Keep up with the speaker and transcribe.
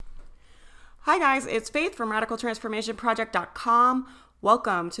Hi guys, it's Faith from RadicalTransformationProject.com.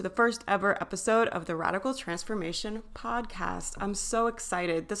 Welcome to the first ever episode of the Radical Transformation Podcast. I'm so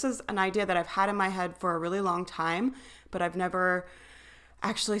excited. This is an idea that I've had in my head for a really long time, but I've never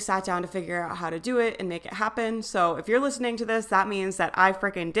actually sat down to figure out how to do it and make it happen. So if you're listening to this, that means that I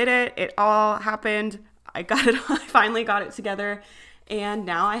freaking did it. It all happened. I finally got it together, and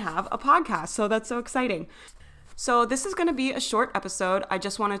now I have a podcast. So that's so exciting. So this is going to be a short episode. I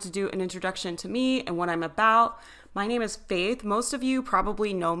just wanted to do an introduction to me and what I'm about. My name is Faith. Most of you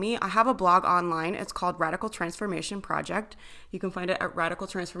probably know me. I have a blog online. It's called Radical Transformation Project. You can find it at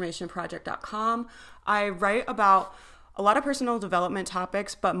radicaltransformationproject.com. I write about a lot of personal development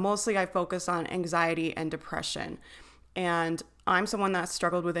topics, but mostly I focus on anxiety and depression. And I'm someone that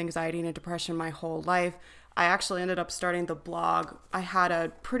struggled with anxiety and depression my whole life. I actually ended up starting the blog. I had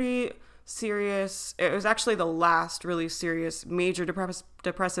a pretty serious, it was actually the last really serious major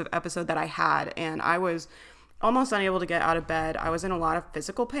depressive episode that I had, and I was almost unable to get out of bed. I was in a lot of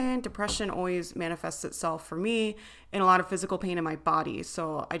physical pain. Depression always manifests itself for me in a lot of physical pain in my body.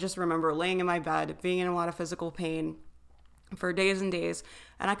 So I just remember laying in my bed, being in a lot of physical pain for days and days,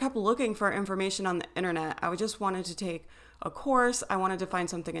 and I kept looking for information on the internet. I just wanted to take a course. I wanted to find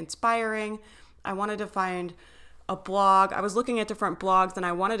something inspiring. I wanted to find a blog. I was looking at different blogs, and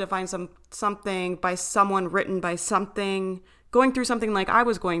I wanted to find something by someone written by something going through something like I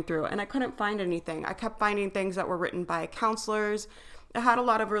was going through, and I couldn't find anything. I kept finding things that were written by counselors. It had a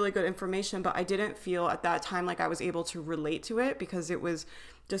lot of really good information, but I didn't feel at that time like I was able to relate to it because it was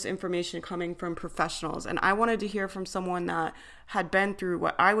just information coming from professionals. And I wanted to hear from someone that had been through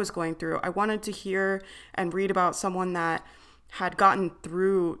what I was going through. I wanted to hear and read about someone that had gotten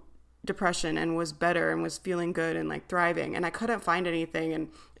through depression and was better and was feeling good and like thriving, and I couldn't find anything, and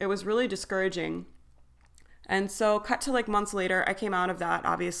it was really discouraging. And so cut to like months later, I came out of that.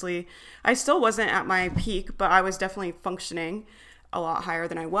 Obviously I still wasn't at my peak, but I was definitely functioning a lot higher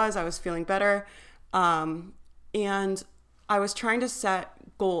than I was feeling better, and I was trying to set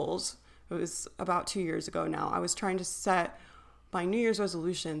goals. It was about 2 years ago now. I was trying to set my New Year's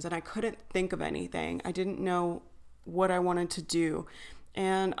resolutions, and I couldn't think of anything. I didn't know what I wanted to do.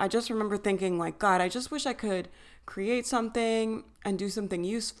 And I just remember thinking like, God, I just wish I could create something and do something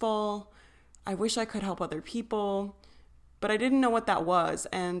useful. I wish I could help other people, but I didn't know what that was.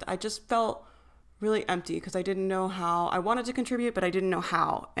 And I just felt really empty because I didn't know how. I wanted to contribute, but I didn't know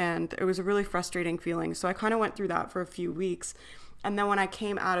how. And it was a really frustrating feeling. So I kind of went through that for a few weeks. And then when I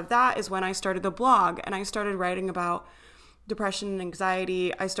came out of that is when I started the blog, and I started writing about depression and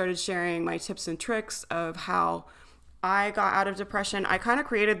anxiety. I started sharing my tips and tricks of how I got out of depression. I kind of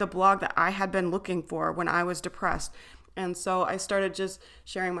created the blog that I had been looking for when I was depressed. And so I started just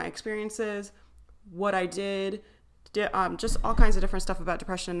sharing my experiences, what I did, just all kinds of different stuff about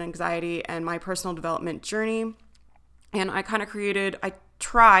depression and anxiety and my personal development journey. And I kind of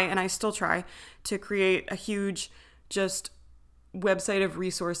I still try to create a huge just website of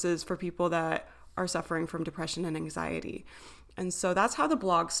resources for people that are suffering from depression and anxiety. And so that's how the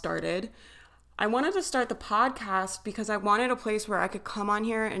blog started. I wanted to start the podcast because I wanted a place where I could come on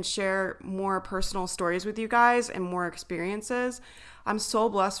here and share more personal stories with you guys and more experiences. I'm so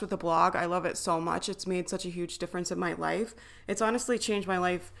blessed with the blog. I love it so much. It's made such a huge difference in my life. It's honestly changed my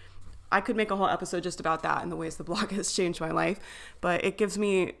life. I could make a whole episode just about that and the ways the blog has changed my life, but it gives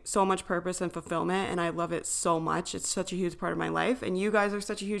me so much purpose and fulfillment, and I love it so much. It's such a huge part of my life, and you guys are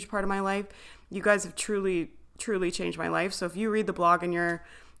such a huge part of my life. You guys have truly, truly changed my life. So if you read the blog and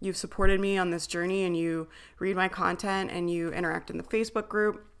you've supported me on this journey and you read my content and you interact in the Facebook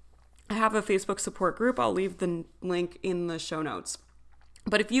group, I have a Facebook support group. I'll leave the link in the show notes.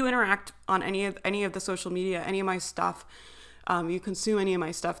 But if you interact on any of the social media, any of my stuff, you consume any of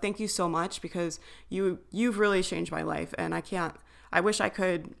my stuff, thank you so much, because you've really changed my life. And I wish I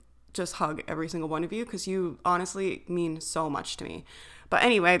could just hug every single one of you, because you honestly mean so much to me. But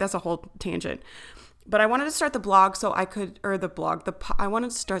anyway, that's a whole tangent. But I wanted to start the blog I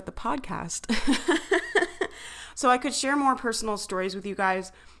wanted to start the podcast so I could share more personal stories with you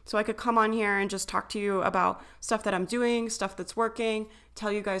guys, so I could come on here and just talk to you about stuff that I'm doing, stuff that's working,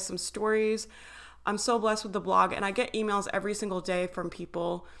 tell you guys some stories. I'm so blessed with the blog, and I get emails every single day from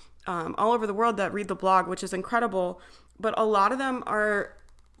people all over the world that read the blog, which is incredible. But a lot of them are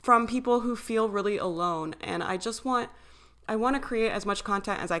from people who feel really alone, and I want to create as much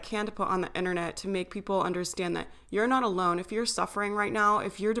content as I can to put on the internet to make people understand that you're not alone. If you're suffering right now,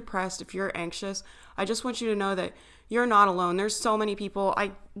 if you're depressed, if you're anxious, I just want you to know that you're not alone. There's so many people.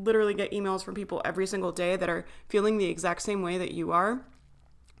 I literally get emails from people every single day that are feeling the exact same way that you are.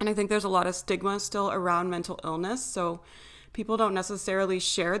 And I think there's a lot of stigma still around mental illness. So people don't necessarily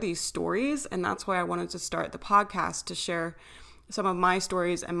share these stories. And that's why I wanted to start the podcast, to share some of my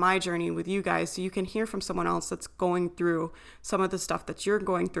stories and my journey with you guys, so you can hear from someone else that's going through some of the stuff that you're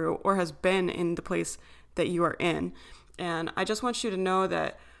going through or has been in the place that you are in. And I just want you to know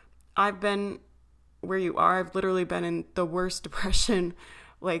that I've been where you are. I've literally been in the worst depression,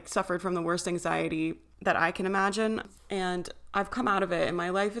 like suffered from the worst anxiety that I can imagine. And I've come out of it, and my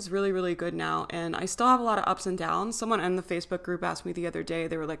life is really, really good now. And I still have a lot of ups and downs. Someone in the Facebook group asked me the other day,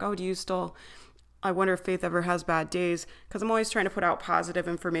 they were like, oh, I wonder if Faith ever has bad days, because I'm always trying to put out positive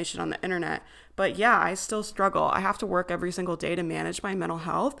information on the internet. But yeah, I still struggle. I have to work every single day to manage my mental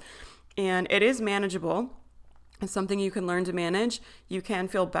health, and it is manageable. It's something you can learn to manage. You can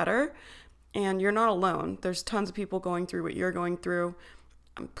feel better, and you're not alone. There's tons of people going through what you're going through.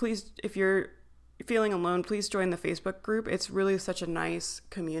 Please, if you're feeling alone, please join the Facebook group. It's really such a nice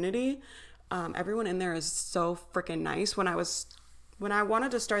community. Everyone in there is so freaking nice. When I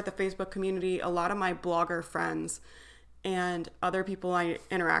wanted to start the Facebook community, a lot of my blogger friends and other people I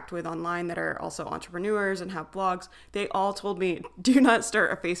interact with online that are also entrepreneurs and have blogs, they all told me, do not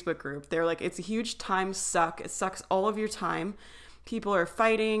start a Facebook group. They're like, it's a huge time suck. It sucks all of your time. People are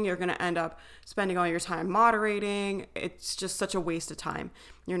fighting. You're going to end up spending all your time moderating. It's just such a waste of time.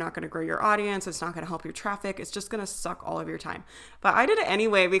 You're not going to grow your audience. It's not going to help your traffic. It's just going to suck all of your time. But I did it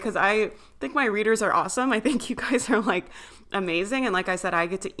anyway because I think my readers are awesome. I think you guys are like amazing. And like I said, I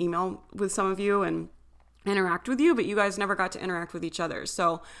get to email with some of you and interact with you, but you guys never got to interact with each other.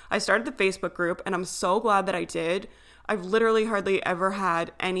 So I started the Facebook group, and I'm so glad that I did. I've literally hardly ever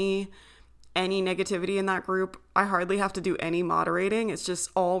had any negativity in that group. I hardly have to do any moderating. It's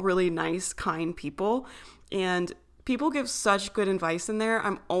just all really nice, kind people. And people give such good advice in there.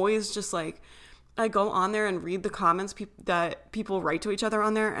 I'm always just like, I go on there and read the comments that people write to each other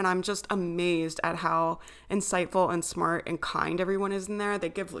on there, and I'm just amazed at how insightful and smart and kind everyone is in there. They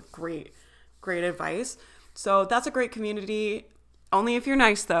give like great advice. So that's a great community. Only if you're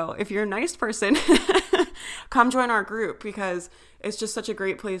nice, though. If you're a nice person, come join our group, because it's just such a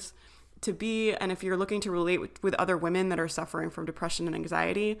great place to be. And if you're looking to relate with other women that are suffering from depression and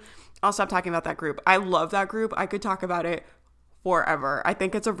anxiety, I'll stop talking about that group. I love that group. I could talk about it forever. I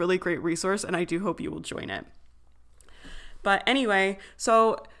think it's a really great resource, and I do hope you will join it. But anyway,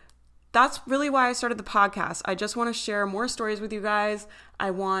 so that's really why I started the podcast. I just want to share more stories with you guys.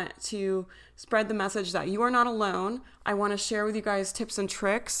 I want to spread the message that you are not alone. I want to share with you guys tips and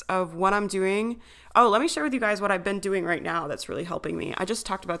tricks of what I'm doing. Oh, let me share with you guys what I've been doing right now that's really helping me. I just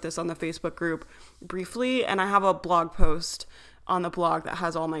talked about this on the Facebook group briefly, and I have a blog post on the blog that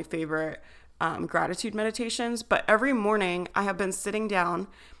has all my favorite gratitude meditations. But every morning I have been sitting down.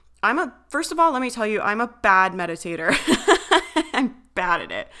 First of all, let me tell you, I'm a bad meditator. I'm bad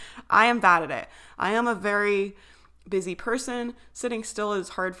at it. I am bad at it. I am a very busy person. Sitting still is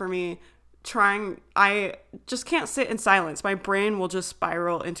hard for me. I just can't sit in silence. My brain will just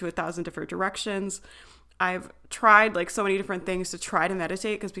spiral into 1,000 different directions. I've tried like so many different things to try to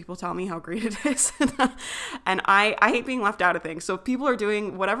meditate because people tell me how great it is. And I hate being left out of things. So if people are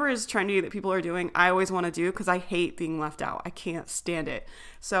doing whatever is trendy that people are doing, I always want to do, because I hate being left out. I can't stand it.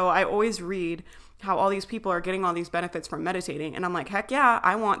 So I always read how all these people are getting all these benefits from meditating. And I'm like, heck yeah,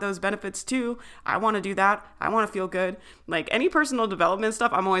 I want those benefits too. I want to do that. I want to feel good. Like any personal development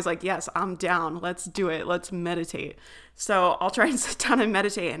stuff, I'm always like, yes, I'm down. Let's do it. Let's meditate. So I'll try and sit down and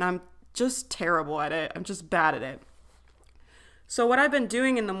meditate, and I'm just terrible at it. I'm just bad at it. So what I've been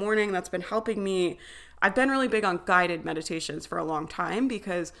doing in the morning that's been helping me, I've been really big on guided meditations for a long time,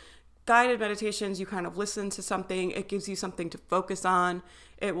 because guided meditations, you kind of listen to something, it gives you something to focus on.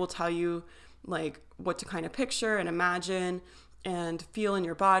 It will tell you like what to kind of picture and imagine and feel in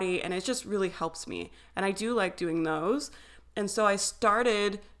your body, and it just really helps me. And I do like doing those. And so I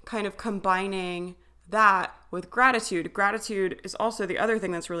started kind of combining that with gratitude. Gratitude is also the other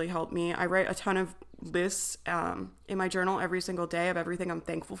thing that's really helped me. I write a ton of lists in my journal every single day of everything I'm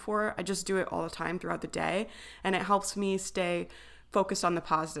thankful for. I just do it all the time throughout the day, and it helps me stay focused on the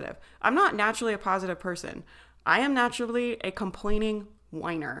positive. I'm not naturally a positive person. I am naturally a complaining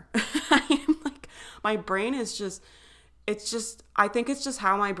whiner. I am like, my brain is just, I think it's just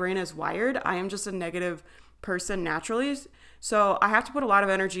how my brain is wired. I am just a negative person naturally. So I have to put a lot of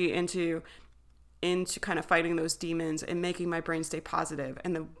energy into kind of fighting those demons and making my brain stay positive.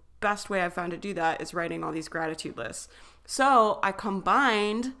 And the best way I've found to do that is writing all these gratitude lists. So I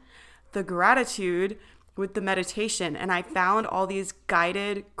combined the gratitude with the meditation, and I found all these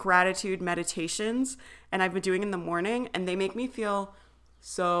guided gratitude meditations, and I've been doing in the morning, and they make me feel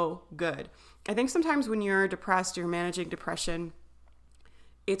so good. I think sometimes when you're depressed, you're managing depression,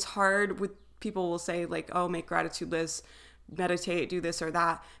 it's hard. With people will say like, oh, make gratitude lists, meditate, do this or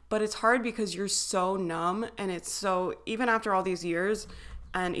that. But it's hard because you're so numb, and it's so, even after all these years,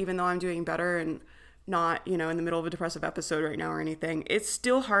 and even though I'm doing better and not, in the middle of a depressive episode right now or anything, it's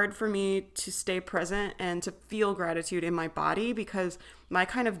still hard for me to stay present and to feel gratitude in my body because my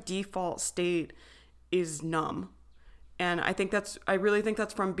kind of default state is numb. And I really think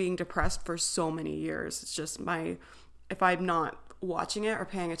that's from being depressed for so many years. It's just if I'm not watching it or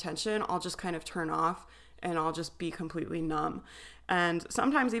paying attention, I'll just kind of turn off and I'll just be completely numb. And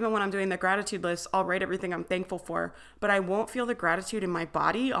sometimes even when I'm doing the gratitude list, I'll write everything I'm thankful for, but I won't feel the gratitude in my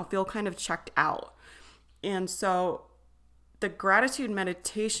body. I'll feel kind of checked out. And so the gratitude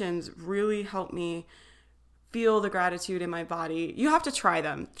meditations really help me feel the gratitude in my body. You have to try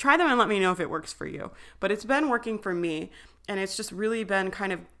them. Try them and let me know if it works for you. But it's been working for me, and it's just really been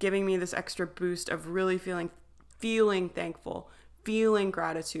kind of giving me this extra boost of really feeling thankful, feeling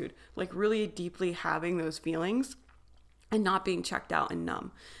gratitude, like really deeply having those feelings and not being checked out and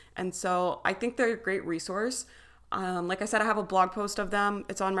numb. And so I think they're a great resource. Like I said, I have a blog post of them.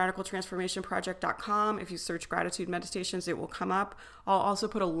 It's on radicaltransformationproject.com. If you search gratitude meditations, it will come up. I'll also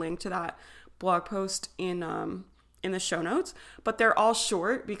put a link to that blog post in the show notes, but they're all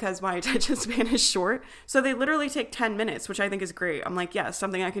short because my attention span is short. So they literally take 10 minutes, which I think is great. I'm like, yes,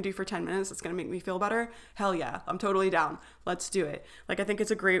 something I can do for 10 minutes that's going to make me feel better. Hell yeah, I'm totally down. Let's do it. Like, I think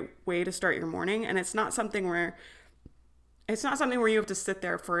it's a great way to start your morning. And it's not something where you have to sit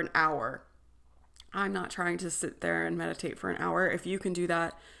there for an hour. I'm not trying to sit there and meditate for an hour. If you can do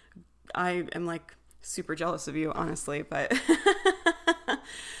that, I am like super jealous of you, honestly, but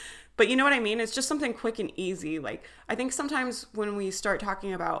but you know what I mean? It's just something quick and easy. Like, I think sometimes when we start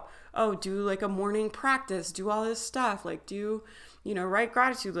talking about, do like a morning practice, do all this stuff, like write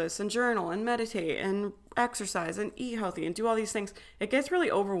gratitude lists and journal and meditate and exercise and eat healthy and do all these things, it gets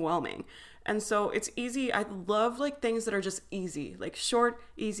really overwhelming. And so it's easy. I love like things that are just easy, like short,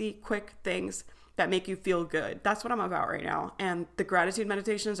 easy, quick things that make you feel good. That's what I'm about right now. And the gratitude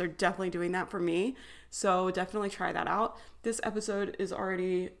meditations are definitely doing that for me. So definitely try that out. This episode is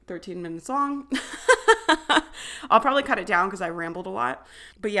already 13 minutes long. I'll probably cut it down because I rambled a lot.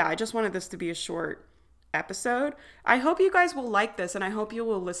 But yeah, I just wanted this to be a short episode. I hope you guys will like this, and I hope you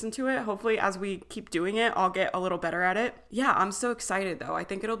will listen to it. Hopefully, as we keep doing it, I'll get a little better at it. Yeah, I'm so excited though. I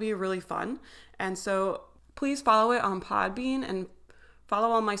think it'll be really fun. And so please follow it on Podbean and follow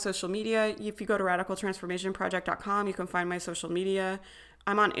all my social media. If you go to radicaltransformationproject.com, you can find my social media.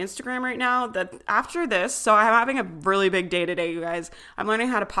 I'm on Instagram right now. After this, so I'm having a really big day today, you guys. I'm learning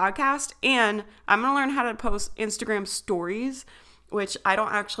how to podcast, and I'm going to learn how to post Instagram stories, which I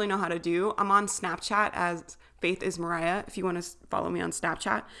don't actually know how to do. I'm on Snapchat as Faith is Mariah, if you want to follow me on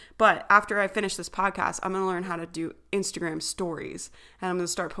Snapchat. But after I finish this podcast, I'm going to learn how to do Instagram stories, and I'm going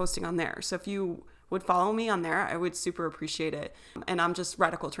to start posting on there. So if you would follow me on there, I would super appreciate it. And I'm just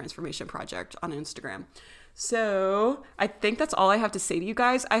Radical Transformation Project on Instagram. So I think that's all I have to say to you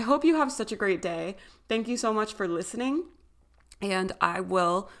guys. I hope you have such a great day. Thank you so much for listening. And I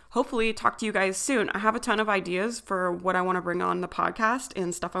will hopefully talk to you guys soon. I have a ton of ideas for what I want to bring on the podcast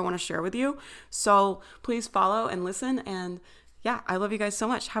and stuff I want to share with you. So please follow and listen. And yeah, I love you guys so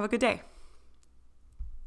much. Have a good day.